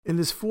In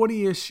this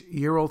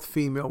 40-ish-year-old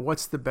female,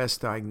 what's the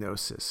best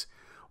diagnosis?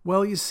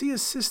 Well, you see a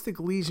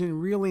cystic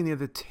lesion really near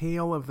the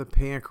tail of the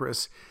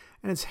pancreas,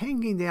 and it's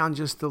hanging down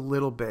just a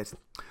little bit.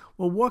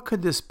 Well, what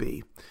could this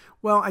be?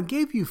 Well, I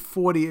gave you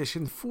 40-ish,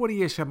 and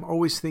 40-ish I'm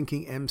always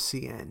thinking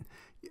MCN.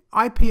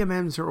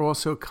 IPMNs are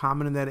also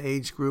common in that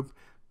age group.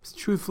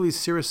 Truthfully,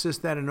 serous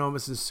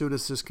adenomas and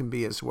pseudocysts can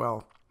be as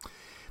well.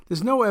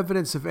 There's no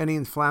evidence of any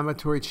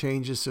inflammatory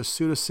changes, so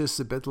pseudocysts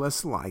a bit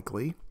less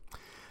likely.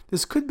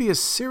 This could be a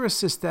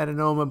serous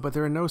adenoma, but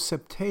there are no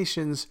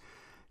septations.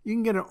 You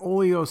can get an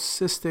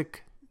oleocystic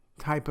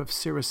type of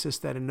serous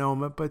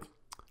adenoma, but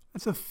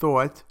that's a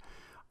thought.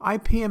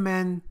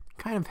 IPMN,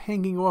 kind of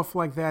hanging off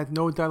like that,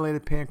 no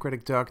dilated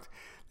pancreatic duct.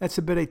 That's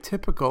a bit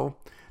atypical.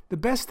 The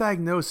best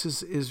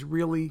diagnosis is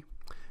really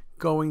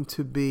going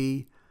to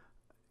be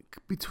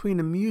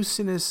between a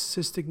mucinous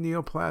cystic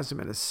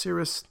neoplasm and a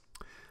serous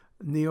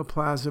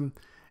neoplasm.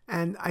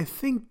 And I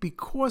think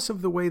because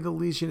of the way the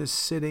lesion is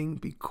sitting,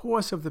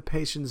 because of the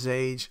patient's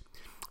age,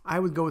 I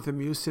would go with a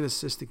mucinous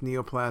cystic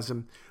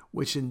neoplasm,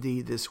 which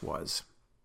indeed this was.